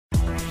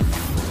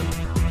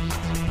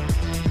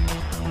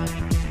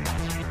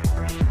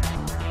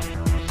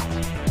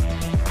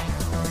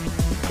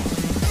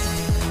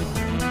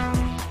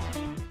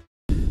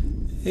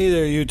Hey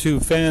there,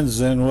 YouTube fans,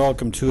 and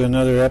welcome to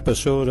another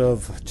episode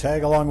of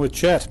Tag Along with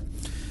Chet.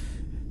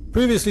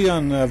 Previously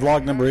on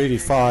vlog number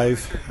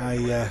 85,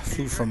 I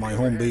flew from my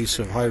home base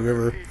of High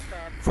River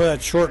for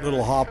that short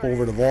little hop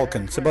over to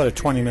Vulcan. It's about a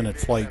 20-minute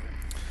flight.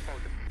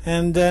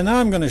 And now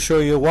I'm going to show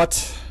you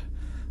what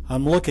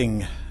I'm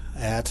looking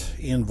at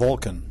in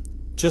Vulcan.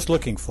 Just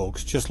looking,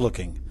 folks, just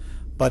looking.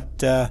 But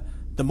the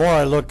more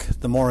I look,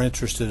 the more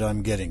interested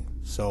I'm getting.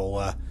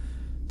 So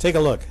take a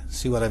look,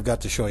 see what I've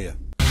got to show you.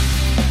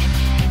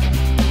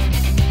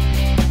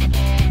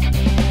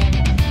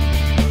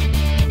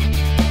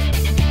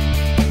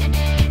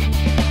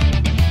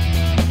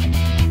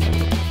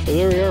 So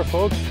there we are,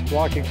 folks,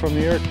 walking from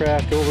the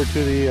aircraft over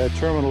to the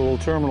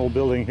terminal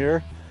building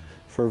here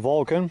for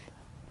Vulcan.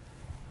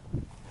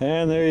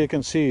 And there you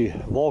can see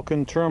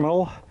Vulcan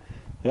Terminal.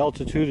 The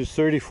altitude is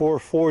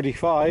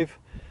 3445,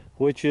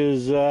 which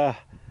is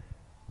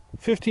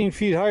 15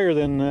 feet higher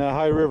than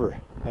High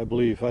River, I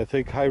believe. I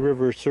think High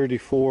River is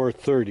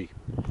 3430.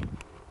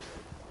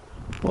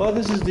 Well,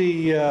 this is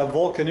the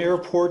Vulcan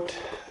Airport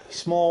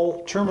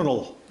small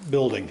terminal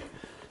building,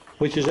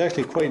 which is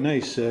actually quite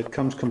nice. It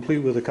comes complete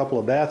with a couple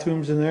of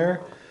bathrooms in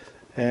there,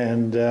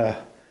 and yeah,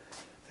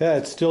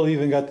 it's still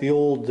even got the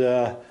old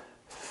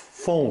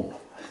phone.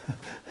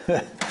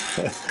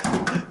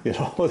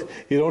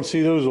 You don't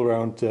see those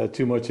around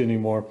too much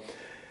anymore.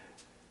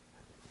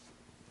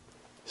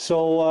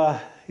 So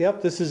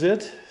yep, this is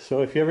it.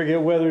 So if you ever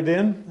get weathered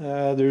in,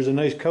 there's a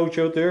nice couch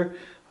out there.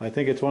 I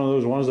think it's one of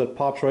those ones that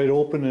pops right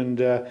open,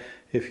 and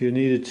if you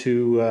needed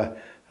to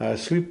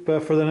sleep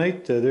for the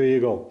night, there you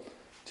go.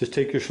 Just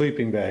take your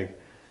sleeping bag.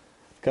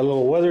 Got a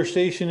little weather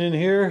station in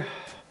here,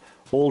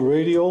 old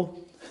radio,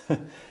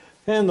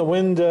 and the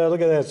wind,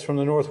 look at that, it's from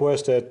the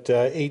northwest at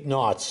 8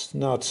 knots,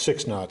 now it's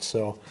 6 knots,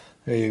 so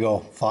there you go,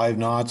 5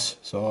 knots,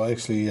 so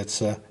actually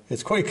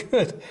it's quite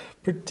good,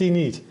 pretty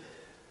neat.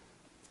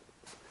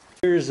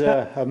 Here's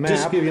a map,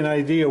 just to give you an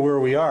idea where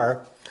we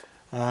are.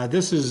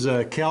 This is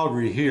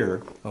Calgary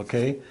here,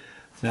 okay?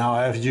 Now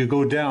as you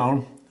go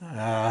down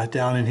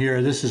in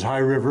here, this is High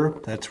River.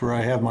 That's where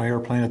I have my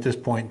airplane at this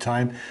point in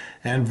time.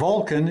 And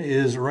Vulcan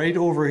is right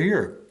over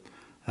here.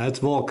 That's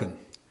Vulcan.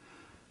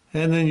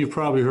 And then you've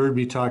probably heard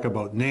me talk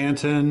about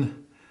Nanton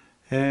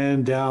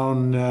and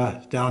down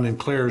in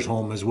Claire's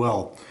home as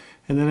well.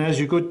 And then as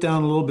you go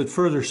down a little bit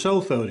further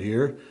south out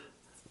here,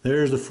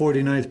 there's the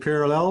 49th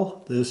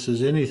parallel. This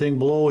is anything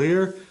below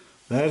here.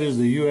 That is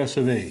the US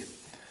of A.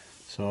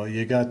 So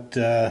you got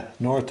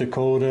North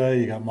Dakota,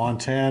 you got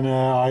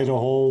Montana,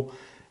 Idaho,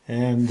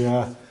 and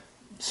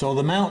so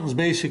the mountains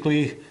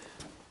basically,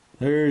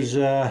 there's,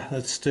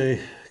 let's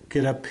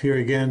get up here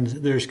again,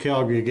 there's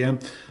Calgary again.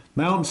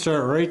 Mountains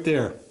start right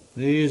there.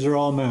 These are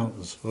all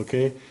mountains,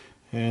 okay?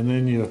 And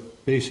then you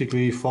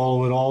basically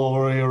follow it all the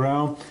way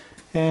around,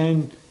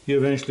 and you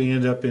eventually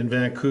end up in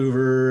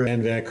Vancouver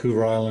and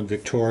Vancouver Island,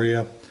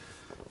 Victoria.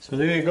 So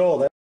there you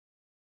go.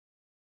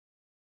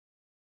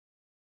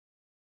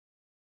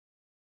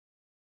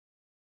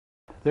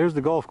 There's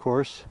the golf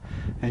course,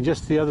 and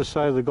just the other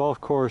side of the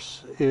golf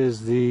course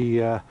is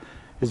the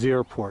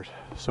airport.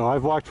 So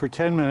I've walked for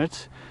 10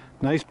 minutes,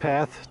 nice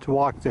path to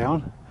walk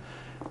down,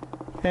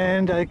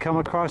 and I come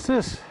across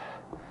this,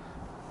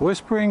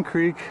 Whispering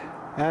Creek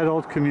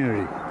Adult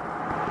Community.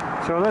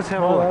 So let's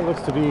have a look. That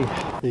looks to be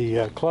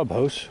the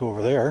clubhouse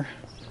over there.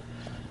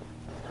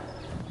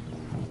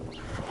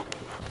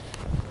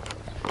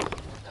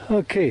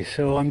 Okay,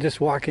 so I'm just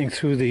walking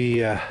through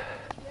the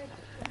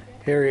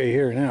area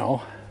here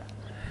now.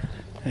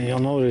 And you'll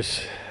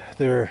notice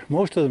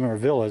most of them are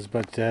villas,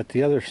 but at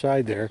the other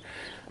side there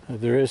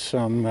is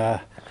some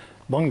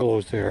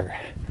bungalows there.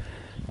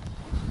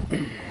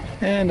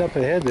 And up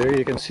ahead there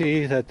you can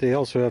see that they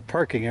also have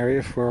parking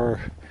area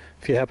for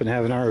if you happen to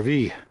have an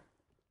RV.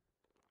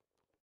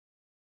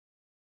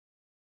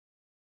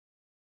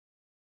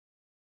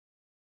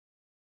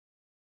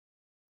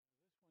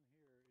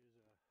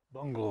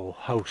 Bungalow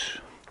house.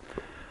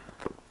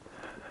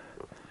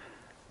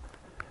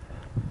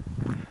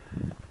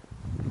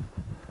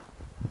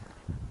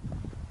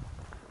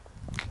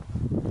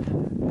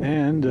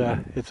 And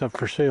it's up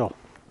for sale.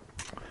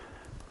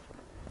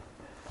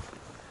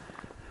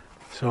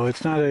 So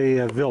it's not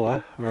a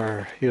villa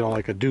or, you know,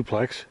 like a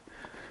duplex.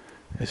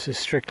 This is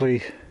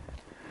strictly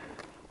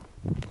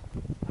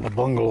a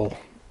bungalow.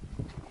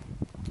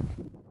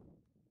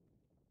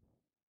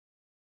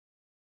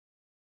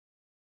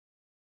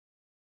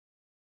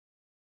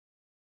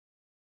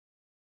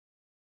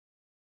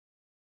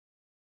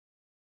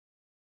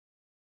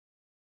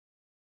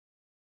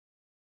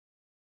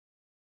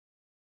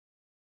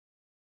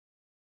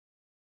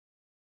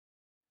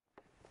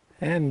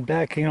 And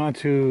backing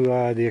onto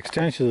the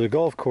extension of the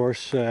golf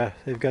course,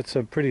 they've got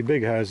some pretty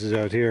big houses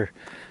out here.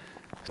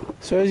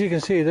 So as you can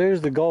see,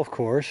 there's the golf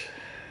course.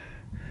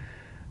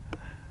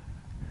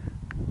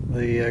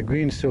 The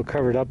green's still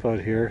covered up out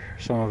here,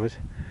 some of it.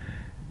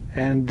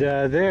 And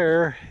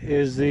there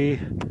is the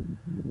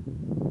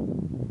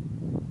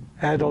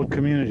adult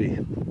community.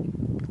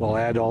 Well,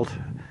 adult.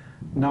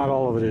 Not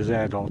all of it is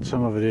adult.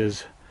 Some of it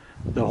is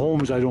The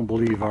homes I don't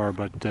believe are,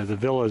 but the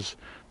villas,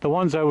 the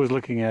ones I was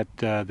looking at,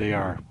 they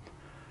are.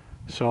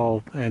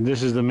 So, and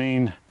this is the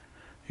main,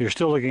 you're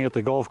still looking at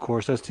the golf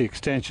course, that's the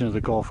extension of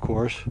the golf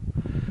course.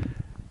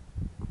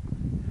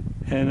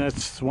 And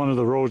that's one of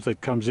the roads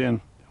that comes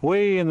in.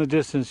 Way in the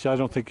distance, I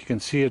don't think you can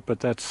see it, but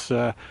that's,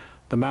 the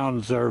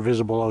mountains are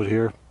visible out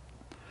here.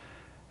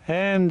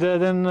 And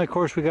then of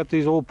course we got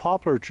these old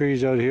poplar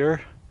trees out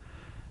here.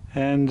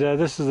 And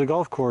this is the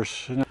golf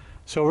course.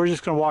 So we're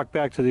just going to walk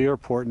back to the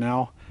airport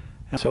now.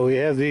 So we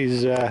have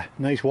these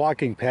nice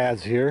walking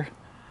paths here.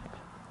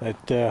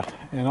 That,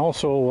 and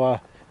also,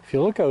 if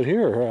you look out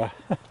here,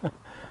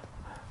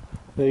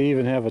 they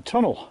even have a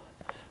tunnel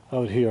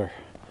out here.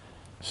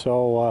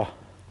 So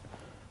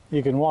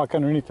you can walk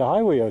underneath the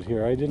highway out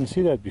here. I didn't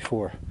see that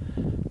before.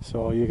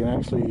 So you can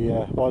actually,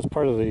 well, it's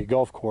part of the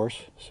golf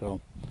course.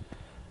 So,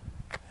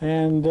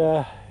 and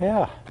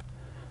yeah,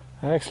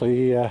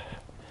 actually,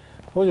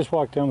 we'll just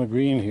walk down the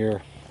green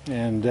here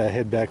and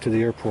head back to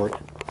the airport.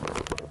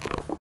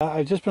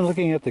 I've just been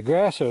looking at the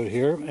grass out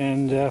here,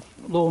 and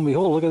lo and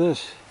behold, look at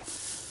this.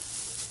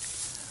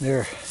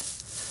 There,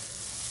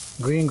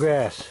 green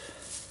grass.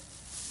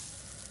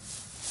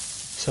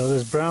 So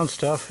this brown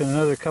stuff in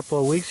another couple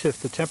of weeks,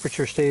 if the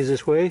temperature stays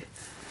this way,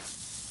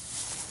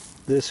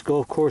 this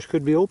golf course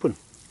could be open.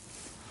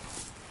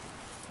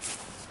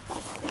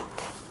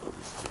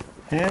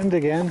 And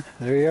again,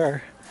 there you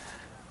are,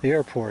 the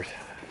airport.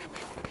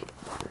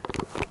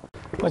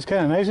 What's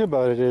kind of nice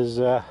about it is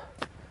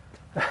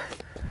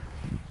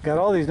got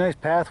all these nice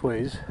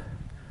pathways,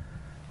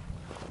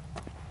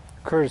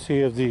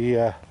 courtesy of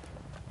the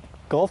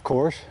golf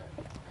course,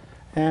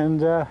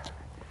 and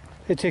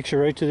it takes you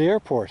right to the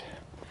airport.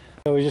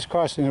 So we're just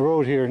crossing the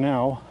road here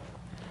now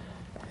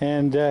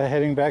and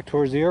heading back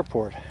towards the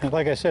airport. And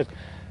like I said,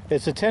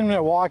 it's a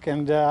 10-minute walk,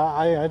 and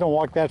I don't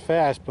walk that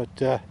fast,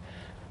 but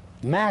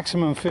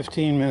maximum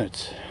 15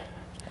 minutes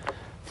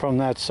from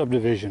that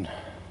subdivision.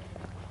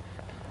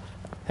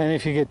 And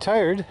if you get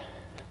tired,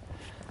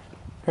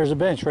 there's a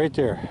bench right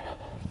there.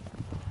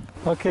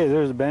 Okay,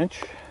 there's a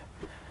bench.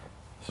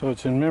 So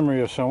it's in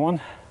memory of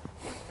someone.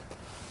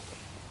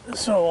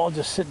 So I'll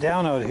just sit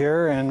down out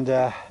here and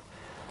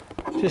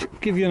just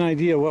give you an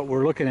idea what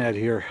we're looking at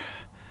here.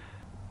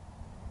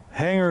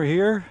 Hangar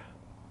here,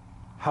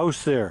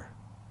 house there.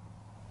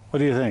 What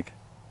do you think?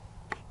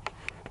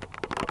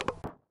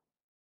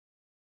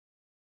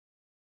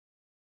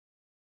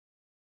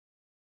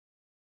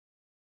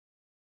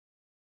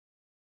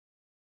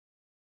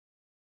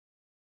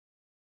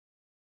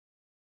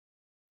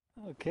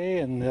 Okay,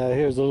 and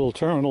here's the little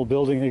terminal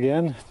building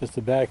again. Just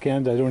the back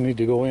end. I don't need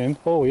to go in.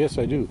 Oh, yes,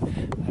 I do.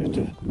 I have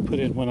to put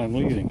in when I'm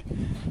leaving.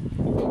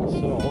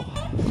 So,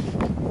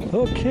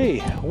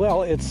 okay.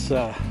 Well, it's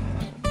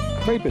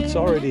crepe. It's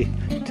already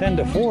 10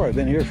 to 4. I've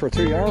been here for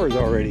 3 hours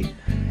already,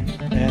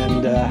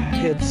 and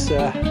it's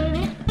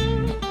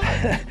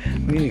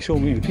meeting so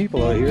many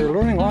people out here,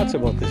 learning lots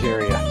about this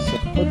area.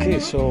 So, okay,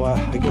 so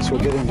I guess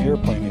we'll get in the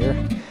airplane here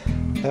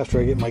after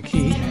I get my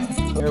key.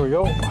 There we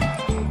go.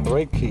 The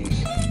right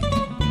keys.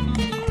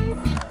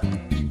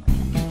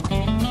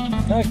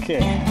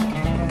 Okay,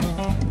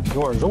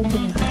 doors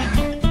open.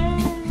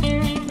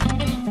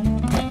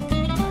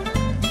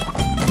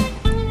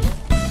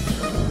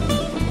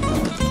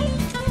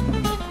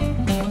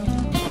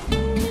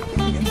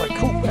 Get my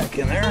coat back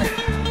in there.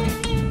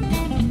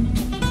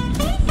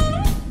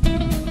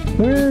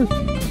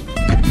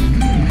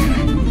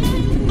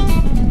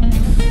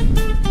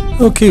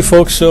 Okay,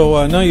 folks,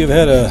 so now you've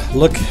had a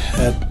look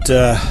at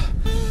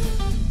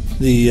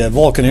the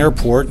Vulcan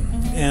Airport,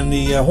 and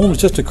the home's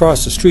just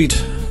across the street,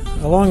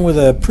 along with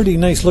a pretty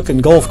nice looking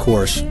golf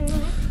course.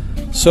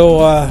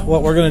 So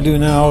what we're going to do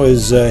now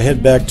is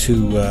head back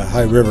to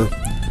High River,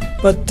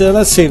 but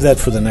let's save that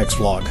for the next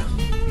vlog.